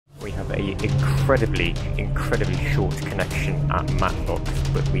a incredibly short connection at Matlock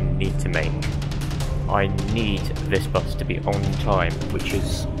that we need to make. I need this bus to be on time, which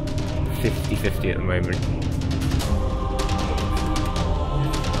is 50-50 at the moment.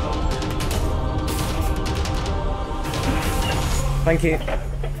 Thank you.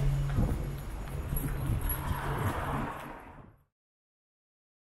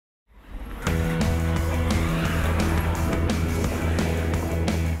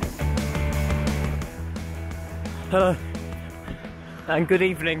 Hello, and good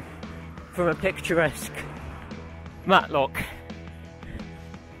evening from a picturesque Matlock.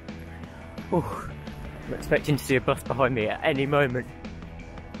 I'm expecting to see a bus behind me at any moment.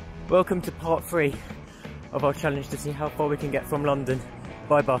 Welcome to part 3 of our challenge to see how far we can get from London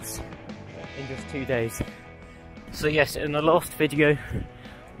by bus in just 2 days. So yes, in the last video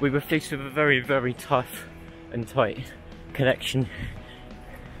we were faced with a very tough and tight connection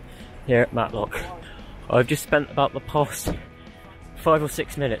here at Matlock. I've just spent about the past 5 or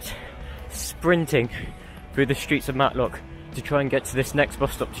 6 minutes sprinting through the streets of Matlock to try and get to this next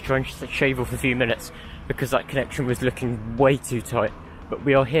bus stop to try and shave off a few minutes because that connection was looking way too tight. But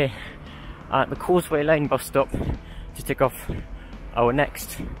we are here at the Causeway Lane bus stop to tick off our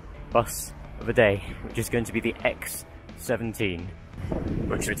next bus of the day, which is going to be the X17,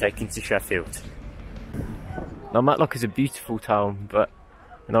 which we're taking to Sheffield. Now Matlock is a beautiful town,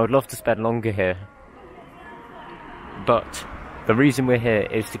 and I would love to spend longer here. But the reason we're here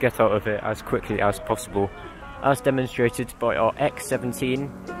is to get out of it as quickly as possible, as demonstrated by our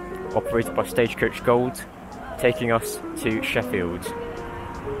X17, operated by Stagecoach Gold, taking us to Sheffield.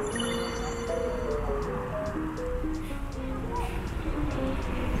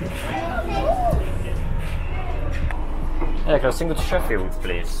 Hey, can I single to Sheffield,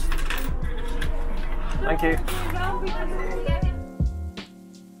 please? Thank you.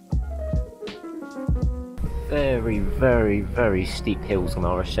 Very steep hills on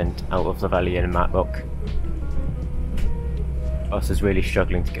our ascent out of the valley in Matlock. Us is really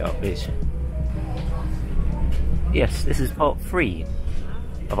struggling to get up these. Yes, this is part 3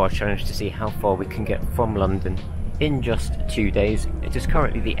 of our challenge to see how far we can get from London in just 2 days. It is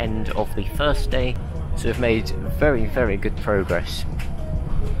currently the end of the first day, so we've made very good progress.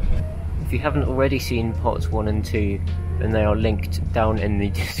 If you haven't already seen parts 1 and 2, then they are linked down in the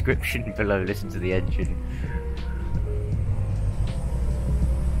description below. Listen to the engine.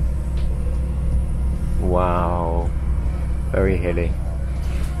 Wow, very hilly.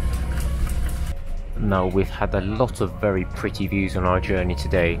 Now we've had a lot of very pretty views on our journey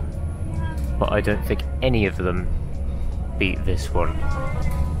today, but I don't think any of them beat this one.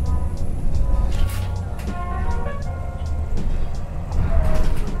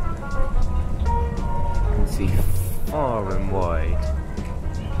 You can see far and wide.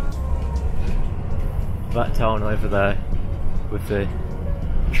 That town over there with the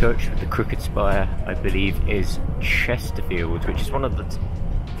church with the crooked spire, I believe, is Chesterfield, which is one of the...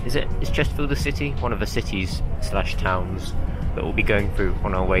 Is Chesterfield a city? One of the cities / towns that we'll be going through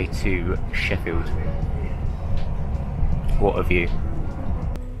on our way to Sheffield. What a view.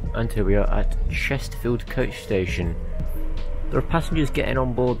 And here we are at Chesterfield coach station. There are passengers getting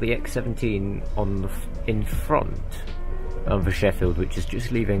on board the X17 on in front of the Sheffield, which is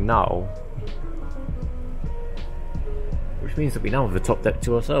just leaving now. Which means that we now have the top deck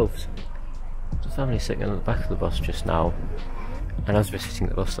to ourselves. There's a family sitting on the back of the bus just now, and as we're sitting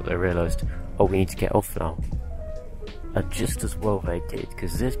at the bus stop they realised, oh, we need to get off now. And just as well they did,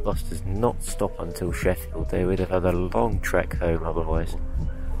 because this bus does not stop until Sheffield. They would have had a long trek home otherwise.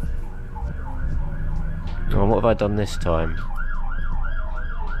 Oh, what have I done this time?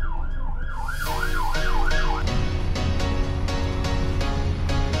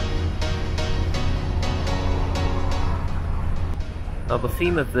 Now the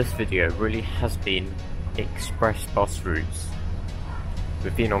theme of this video really has been express bus routes.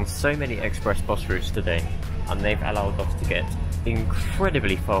 We've been on so many express bus routes today, and they've allowed us to get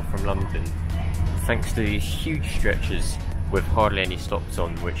incredibly far from London, thanks to these huge stretches with hardly any stops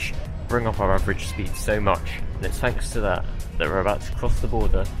on, which bring up our average speed so much. And it's thanks to that we're about to cross the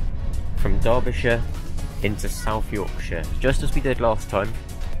border from Derbyshire into South Yorkshire, just as we did last time,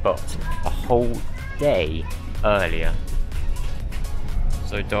 but a whole day earlier.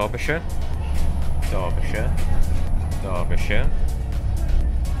 So Derbyshire, Derbyshire, Derbyshire,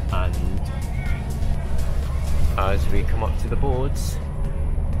 and as we come up to the boards,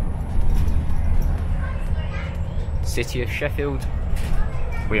 city of Sheffield,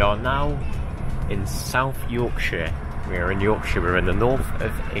 we are now in South Yorkshire. We are in Yorkshire, we're in the north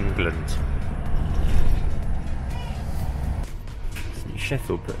of England.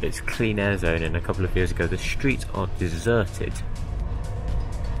 Sheffield put its clean air zone in a couple of years ago, the streets are deserted.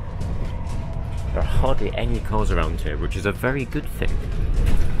 There are hardly any cars around here, which is a very good thing.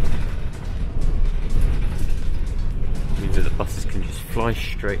 Means that the buses can just fly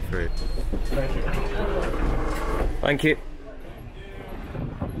straight through. Thank you.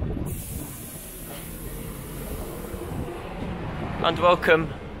 And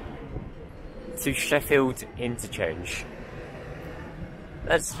welcome to Sheffield Interchange.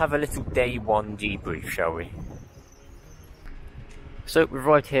 Let's have a little day one debrief, shall we? So we're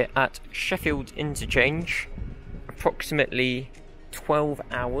right here at Sheffield Interchange, approximately 12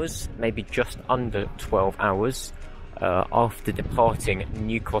 hours, maybe just under 12 hours, after departing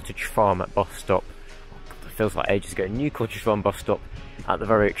New Cottage Farm at bus stop. It feels like ages ago. New Cottage Farm bus stop at the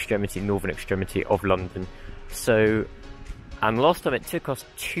very extremity, northern extremity of London. So, and last time it took us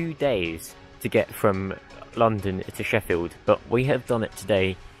 2 days to get from London to Sheffield, but we have done it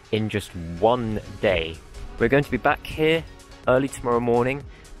today in just 1 day. We're going to be back here early tomorrow morning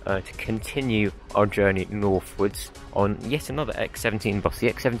to continue our journey northwards on yet another X17 bus. The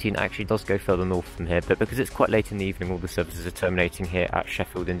X17 actually does go further north from here, but because it's quite late in the evening, all the services are terminating here at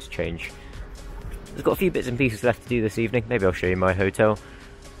Sheffield Interchange. We've got a few bits and pieces left to do this evening. Maybe I'll show you my hotel.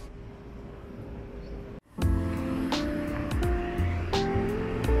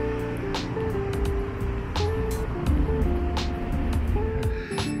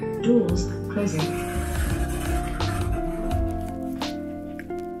 Doors closing.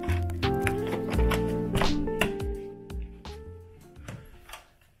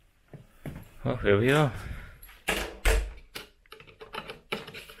 Oh, here we are.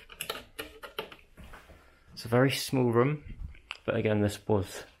 It's a very small room, but again, this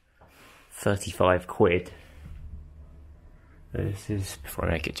was 35 quid. This is, before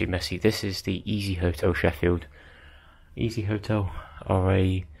I make it too messy, this is the Easy Hotel Sheffield. Easy Hotel are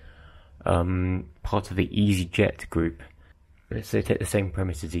a part of the EasyJet group. They take the same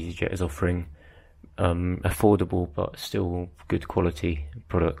premise as EasyJet, as offering affordable but still good quality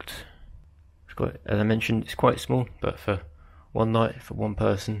product. It's quite, as I mentioned, it's quite small, but for one night, for one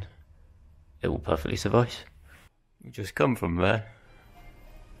person, it will perfectly suffice. You just come from there.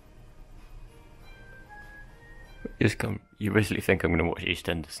 Just come. You basically think I'm going to watch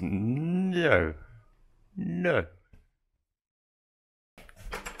EastEnders? No, no.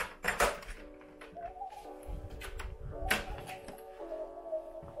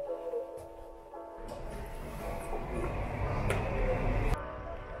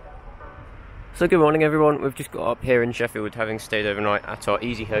 So good morning everyone, we've just got up here in Sheffield having stayed overnight at our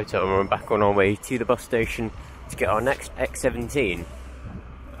Easy Hotel, and we're back on our way to the bus station to get our next X17.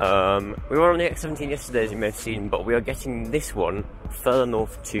 We were on the X17 yesterday, as you may have seen, but we are getting this one further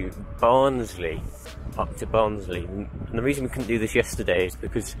north to Barnsley, up to Barnsley. And the reason we couldn't do this yesterday is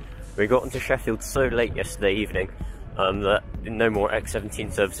because we got into Sheffield so late yesterday evening that no more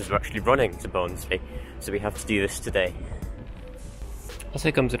X17 services were actually running to Barnsley, so we have to do this today. As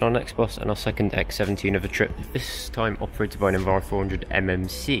it comes in our next bus and our second X17 of the trip, this time operated by an Enviro 400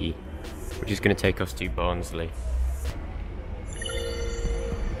 MMC, which is going to take us to Barnsley.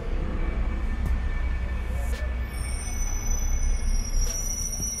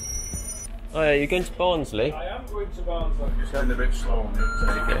 Oh yeah, you're going to Barnsley? I am going to Barnsley. I'm just heading a bit slow on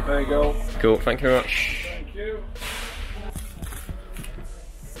it. Okay. There you go. Cool, thank you very much. Thank you.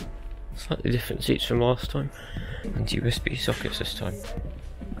 Slightly different seats from last time, and USB sockets this time,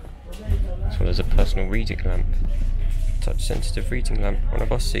 as well as a personal reading lamp, touch sensitive reading lamp on a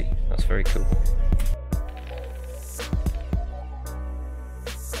bus seat. That's very cool.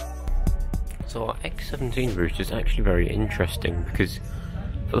 So our X17 route is actually very interesting because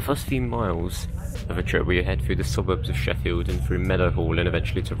for the first few miles of a trip we head through the suburbs of Sheffield and through Meadowhall and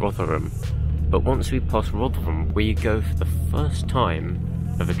eventually to Rotherham, but once we pass Rotherham we go for the first time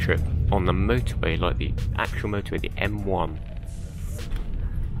of a trip on the motorway, like the actual motorway, the M1,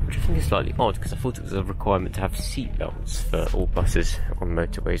 which I think is slightly odd because I thought it was a requirement to have seat belts for all buses on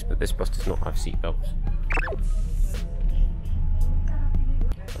motorways, but this bus does not have seat belts.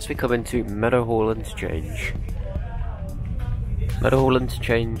 As we come into Meadowhall Interchange. Meadowhall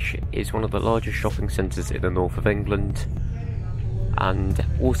Interchange is one of the largest shopping centres in the north of England, and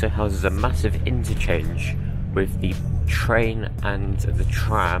also houses a massive interchange with the train and the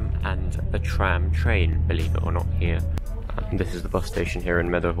tram train, believe it or not, here. And this is the bus station here in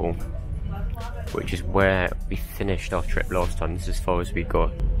Meadowhall, which is where we finished our trip last time. This is as far as we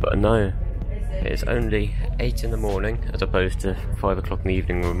got. But no, it's only 8 in the morning as opposed to 5 o'clock in the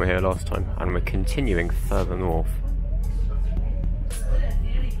evening when we were here last time, and we're continuing further north.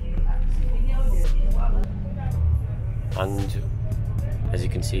 And As you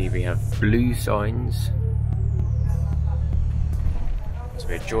can see, we have blue signs. So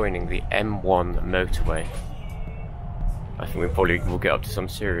we're joining the M1 motorway. I think we probably will get up to some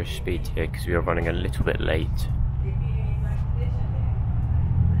serious speed here because we are running a little bit late.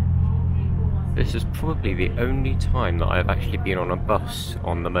 This is probably the only time that I've actually been on a bus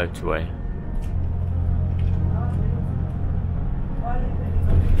on the motorway.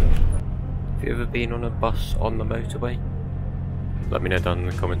 Have you ever been on a bus on the motorway? Let me know down in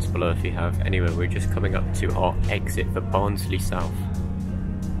the comments below if you have. Anyway, we're just coming up to our exit for Barnsley South.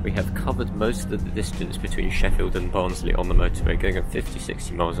 We have covered most of the distance between Sheffield and Barnsley on the motorway, going at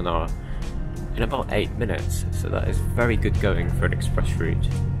 50-60 miles an hour in about 8 minutes, so that is very good going for an express route.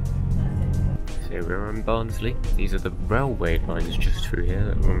 So we're in Barnsley. These are the railway lines just through here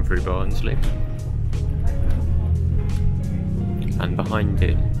that run through Barnsley. And behind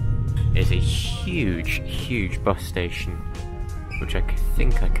it is a huge bus station, which I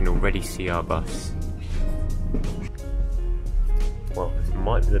think I can already see our bus. Well, this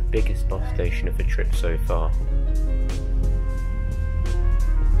might be the biggest bus station of the trip so far.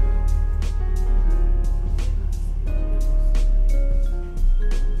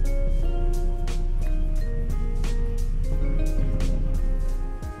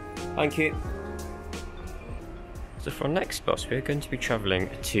 Thank you. So for our next bus, we're going to be travelling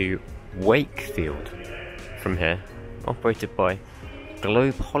to Wakefield from here, operated by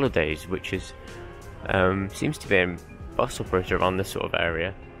Globe Holidays, which is seems to be a bus operator around this sort of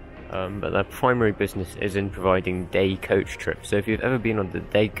area, but their primary business is in providing day coach trips. So if you've ever been on the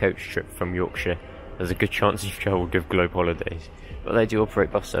day coach trip from Yorkshire, there's a good chance you've travelled with Globe Holidays. But they do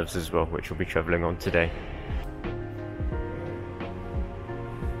operate bus services as well, which we'll be travelling on today.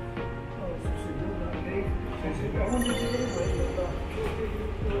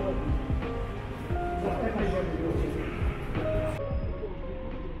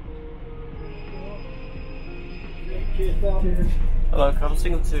 Hello, can I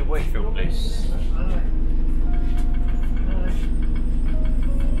single to Wakefield, please?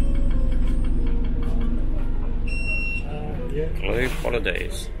 Globe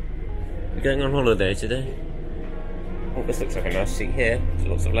Holidays. We're going on holiday today. Oh, this looks like a nice seat here. There's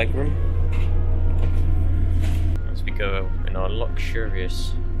lots of leg room. As we go in our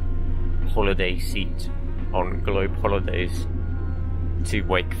luxurious holiday seat on Globe Holidays to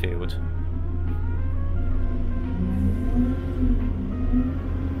Wakefield.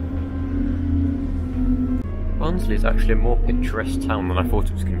 Barnsley is actually a more picturesque town than I thought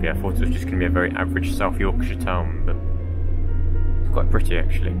it was going to be. I thought it was just going to be a very average South Yorkshire town, but it's quite pretty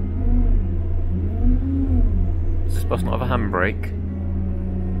actually. Does this bus not have a handbrake?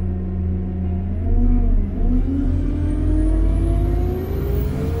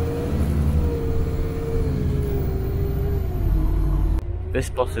 This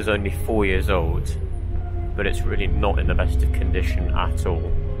bus is only 4 years old, but it's really not in the best of condition at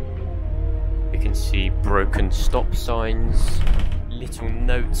all. You can see broken stop signs, little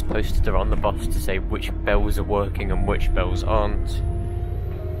notes posted around the bus to say which bells are working and which bells aren't.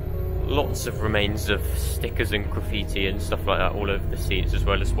 Lots of remains of stickers and graffiti and stuff like that all over the seats, as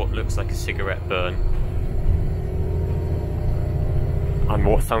well as what looks like a cigarette burn. And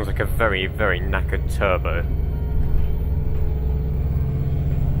what sounds like a very knackered turbo.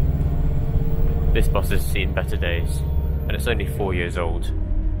 This bus has seen better days, and it's only 4 years old.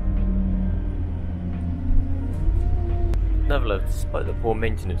 Nevertheless, despite the poor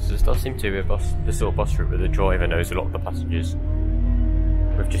maintenance, this does seem to be the sort of bus route where the driver knows a lot of the passengers.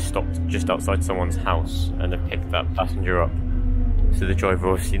 We've just stopped just outside someone's house and have picked that passenger up. So the driver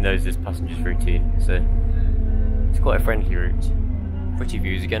obviously knows his passenger's routine, so it's quite a friendly route. Pretty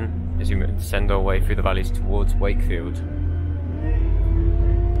views again, as we descend our way through the valleys towards Wakefield.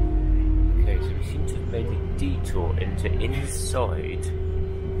 Okay, so we seem to have made a detour into inside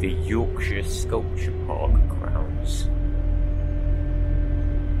the Yorkshire Sculpture Park grounds.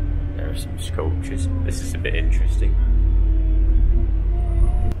 There are some sculptures. This is a bit interesting.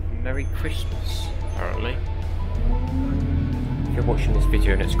 Merry Christmas, apparently. If you're watching this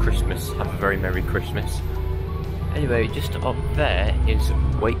video and it's Christmas, have a very Merry Christmas. Anyway, just up there is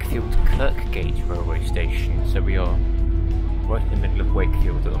Wakefield Kirkgate railway station, so we are right in the middle of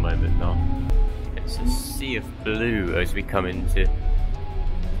Wakefield at the moment now. It's a sea of blue as we come into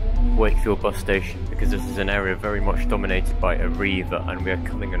Wakefield bus station, because this is an area very much dominated by a river, and we are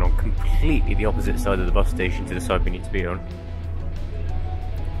coming in on completely the opposite side of the bus station to the side we need to be on.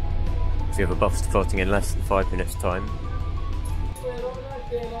 So we have a bus departing in less than 5 minutes time.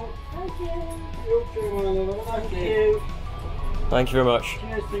 Thank you very much.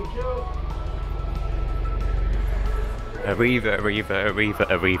 Arriva, Arriva, Arriva,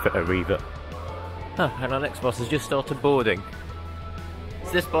 Arriva, Arriva. Ah, and our next bus has just started boarding.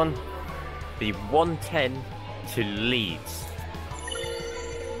 It's this one, the 110 to Leeds.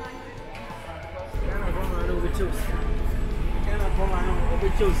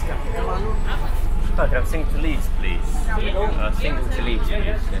 Oh, can I sing to Leeds, please? Single to Leeds,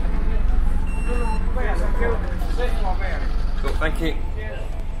 please. Cool, thank you.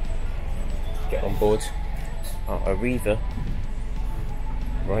 Get on board our Arriva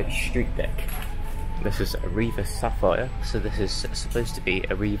right street deck. This is Arriva Sapphire, so this is supposed to be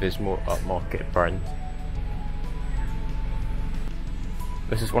Arriva's more upmarket brand.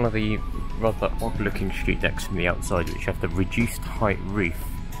 This is one of the rather odd looking street decks from the outside, which have the reduced height roof.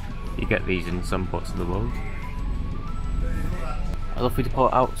 You get these in some parts of the world. As we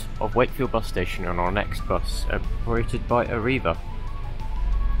depart out of Wakefield bus station on our next bus, operated by Arriva.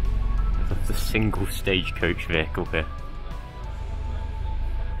 That's the single stagecoach vehicle here.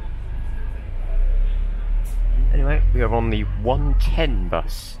 Anyway, we are on the 110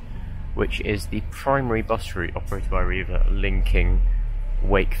 bus, which is the primary bus route operated by Arriva linking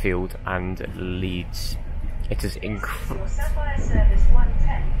Wakefield and Leeds. It is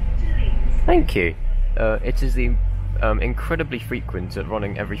Thank you. It is the incredibly frequent at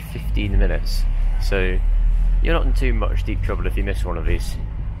running every 15 minutes, so you're not in too much deep trouble if you miss one of these.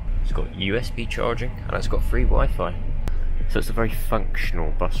 It's got USB charging and it's got free Wi-Fi, so it's a very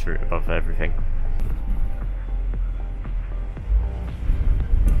functional bus route above everything.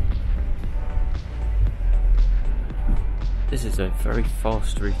 This is a very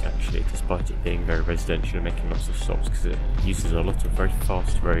fast route actually, despite it being very residential and making lots of stops, because it uses a lot of very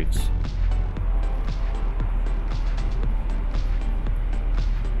fast roads.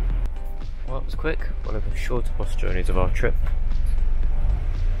 Well, it was quick, one of the shorter bus journeys of our trip.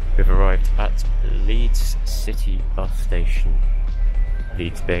 We've arrived at Leeds City bus station.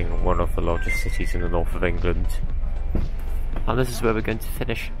 Leeds being one of the largest cities in the north of England. And this is where we're going to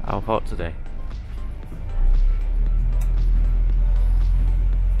finish our part today.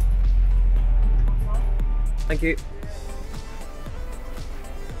 Thank you.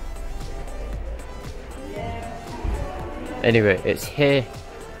 Anyway, it's here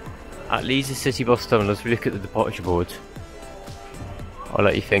at Leeds City bus terminal. As we look at the departure board, I'll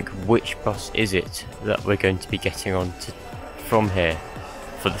let you think, which bus is it that we're going to be getting on to from here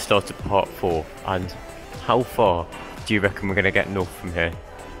for the start of part 4, and how far do you reckon we're going to get north from here?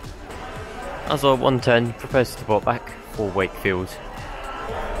 As our 110 prepares to depart back for Wakefield.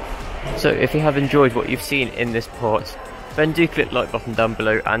 So if you have enjoyed what you've seen in this part, then do click the like button down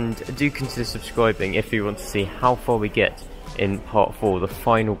below and do consider subscribing if you want to see how far we get in part 4, the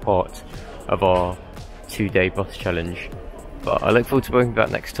final part of our 2-day bus challenge. But I look forward to working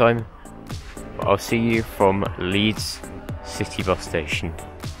back next time. But I'll see you from Leeds City bus station.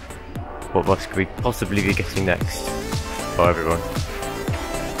 What bus could we possibly be getting next? Bye everyone.